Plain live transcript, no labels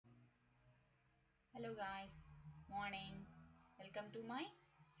Hello guys, morning. Welcome to my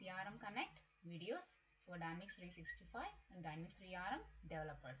CRM Connect videos for Dynamics 365 and Dynamics 3RM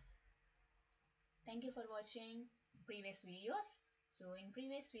developers. Thank you for watching previous videos. So in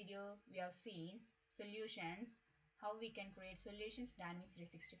previous video we have seen solutions, how we can create solutions Dynamics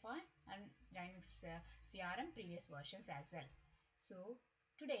 365 and Dynamics CRM previous versions as well. So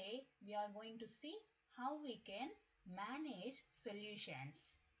today we are going to see how we can manage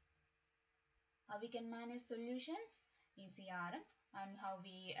solutions. How we can manage solutions in CRM and how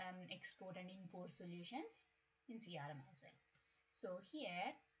we export and import solutions in CRM as well. So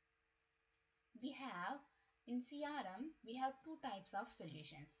here we have in CRM we have two types of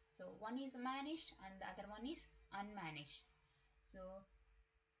solutions. So one is managed and the other one is unmanaged. So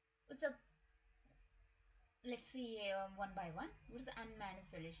let's see one by one. What is the unmanaged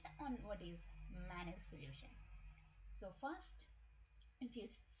solution and what is managed solution? So first, if you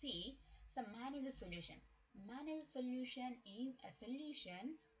see some managed solution. Managed solution is a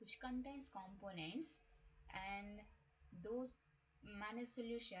solution which contains components, and those managed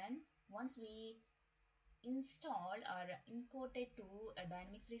solution, once we install or import it to a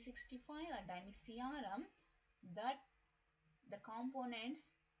Dynamics 365 or Dynamics CRM, that the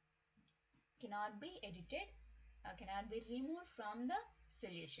components cannot be edited, cannot be removed from the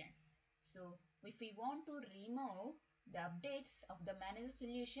solution. So if we want to remove the updates of the managed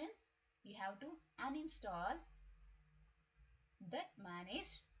solution, you have to uninstall that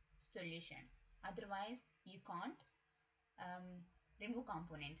managed solution. Otherwise, you can't remove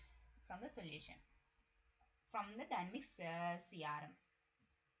components from the solution from the Dynamics CRM.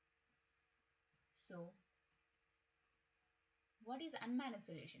 So what is unmanaged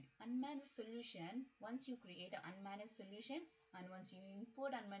solution? Unmanaged solution, once you create an unmanaged solution and once you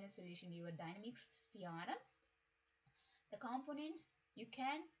import unmanaged solution to your Dynamics CRM, the components you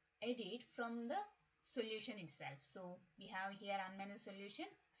can edit from the solution itself. So we have here unmanaged solution.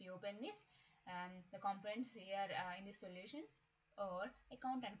 If you open this, the components here in the solutions or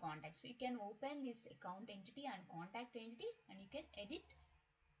account and contact. So you can open this account entity and contact entity and you can edit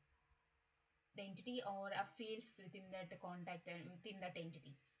the entity or a fields within that contact and within that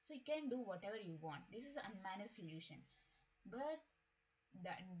entity. So you can do whatever you want. This is an unmanaged solution. But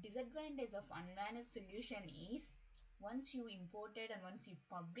the disadvantage of unmanaged solution is once you import it and once you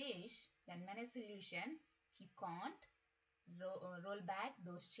publish the unmanaged solution, you can't roll back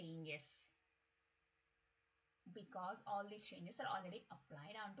those changes because all these changes are already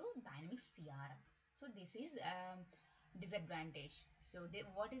applied onto Dynamics CRM. So this is disadvantage. So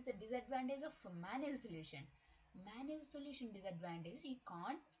what is the disadvantage of managed solution? Managed solution disadvantage, you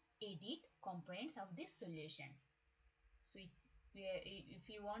can't edit components of this solution. So if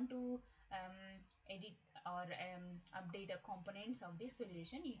you want to edit or update the components of this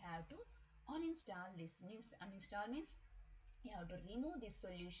solution, you have to uninstall this. Means uninstall means you have to remove this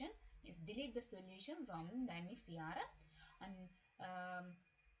solution, means delete the solution from Dynamics CRM and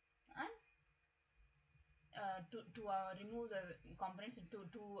to remove the components, to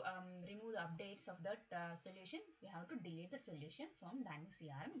remove the updates of that solution, you have to delete the solution from Dynamics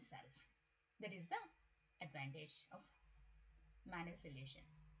CRM itself. That is the advantage of managed solution.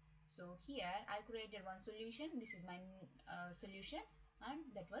 So here I created one solution. This is my solution and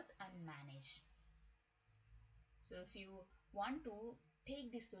that was unmanaged. So if you want to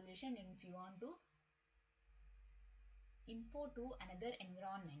take this solution and if you want to import to another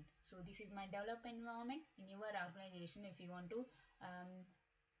environment, so this is my development environment in your organization. If you want to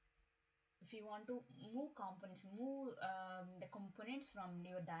move components, the components from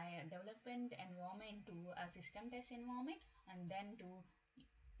your development environment to a system test environment and then to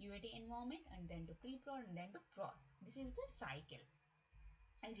UAT environment and then to pre-prod and then to prod. This is the cycle,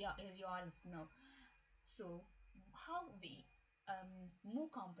 as you all know. So how we move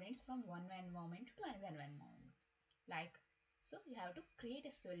components from one environment to another environment? Like, so you have to create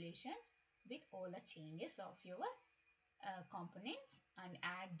a solution with all the changes of your components and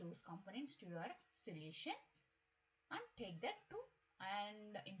add those components to your solution and take that to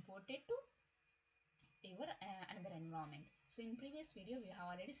and import it to your another environment. So in previous video we have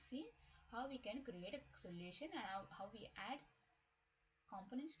already seen how we can create a solution and how we add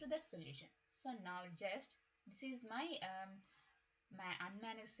components to that solution. So now just this is my my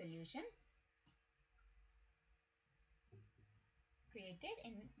unmanaged solution created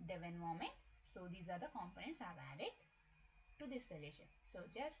in dev environment. So these are the components I've added to this solution. So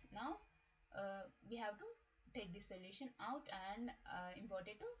just now we have to take this solution out and import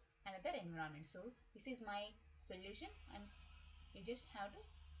it to another environment. So this is my solution and you just have to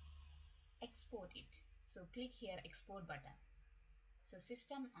export it. So click here export button. So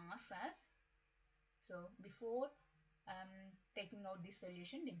system asks us So before taking out this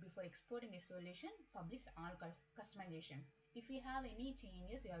solution, before exporting this solution, publish all customizations. If you have any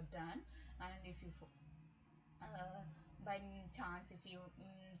changes you have done, and if you uh, by chance if you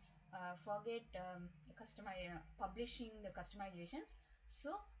forget publishing the customizations, so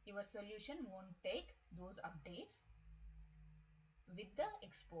your solution won't take those updates with the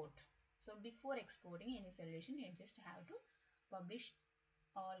export. So before exporting any solution, you just have to publish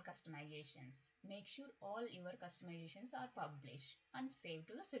all customizations. Make sure all your customizations are published and saved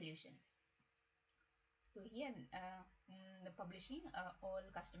to the solution. So here the publishing all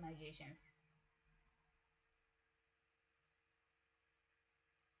customizations.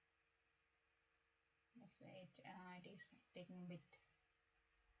 Let's wait, it is taking a bit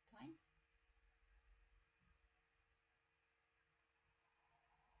time.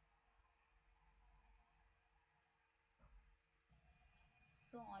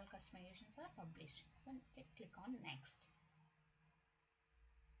 So all customizations are published. So click on next.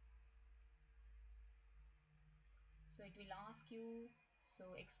 So it will ask you, so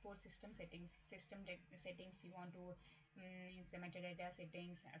export system settings, settings you want to the metadata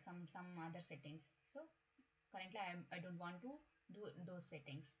settings, some other settings. So currently I don't want to do those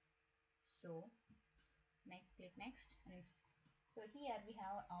settings. So click next, and so here we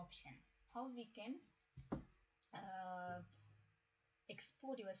have option how we can uh,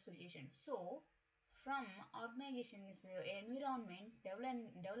 export your solution. So from organization's environment,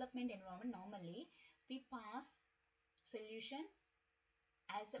 development environment, normally we pass solution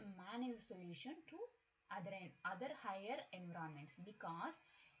as a managed solution to other higher environments, because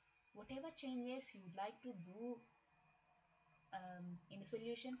whatever changes you would like to do in the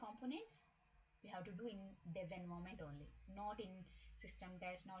solution components, we have to do in dev environment only, not in system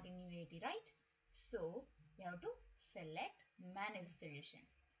test, not in UAT, right? So we have to select manage solution.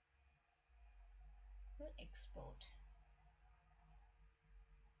 So export.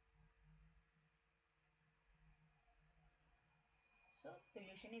 So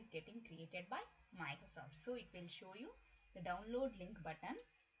solution is getting created by Microsoft. So it will show you the download link button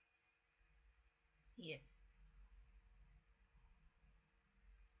here.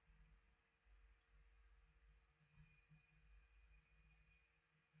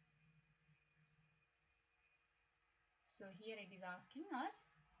 So here it is asking us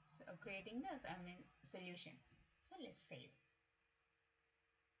creating this solution. So let's save.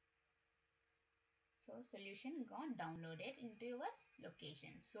 So solution got downloaded into your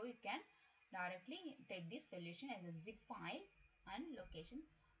location. So you can directly take this solution as a zip file and location.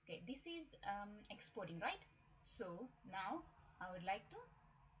 Okay, this is exporting, right? So now I would like to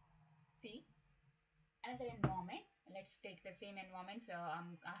see another environment. Let's take the same environment. So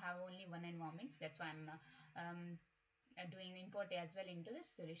I have only one environment. That's why I'm doing import as well into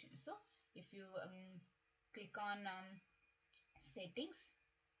this solution. So if you click on settings,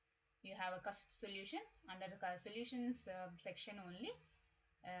 you have a custom solutions. Under the solutions section only,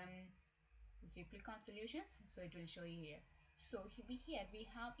 if you click on solutions, so it will show you here. So here we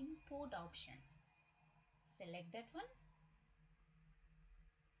have import option. Select that one,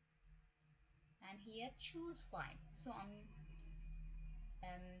 and here choose file. So I'm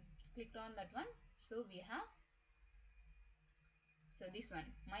clicked on that one. So we have, so this one,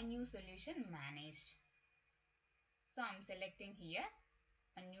 my new solution managed. So I'm selecting here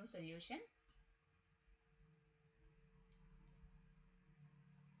a new solution.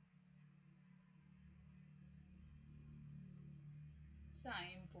 So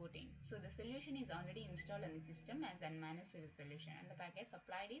I am importing. So the solution is already installed on the system as unmanaged solution, and the package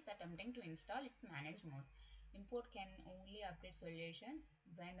supplied is attempting to install it managed mode. Import can only update solutions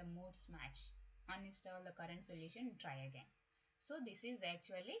when the modes match. Uninstall the current solution and try again. So this is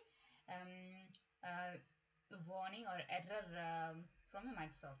actually warning or error from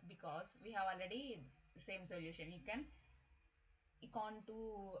Microsoft, because we have already the same solution. You can't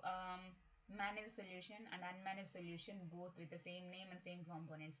do managed solution and unmanaged solution both with the same name and same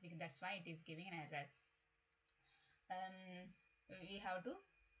components, because that's why it is giving an error. We have to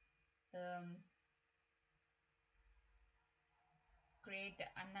create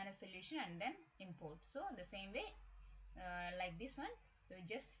unmanaged solution and then import. So the same way like this one, so we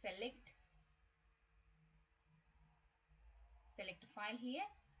just select file here,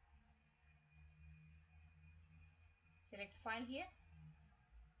 select file here,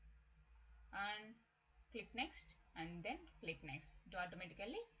 and click next, and then click next to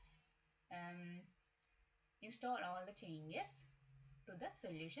automatically install all the changes to the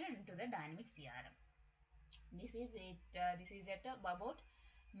solution and to the Dynamics CRM. This is it. This is it about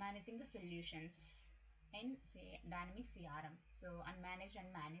managing the solutions. in say Dynamics CRM. So unmanaged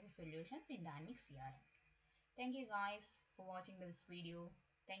and managed solutions in Dynamics CRM. Thank you guys for watching this video.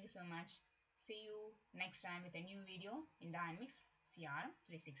 Thank you so much. See you next time with a new video in Dynamics CRM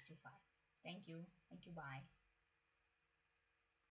 365. Thank you. Thank you. Bye.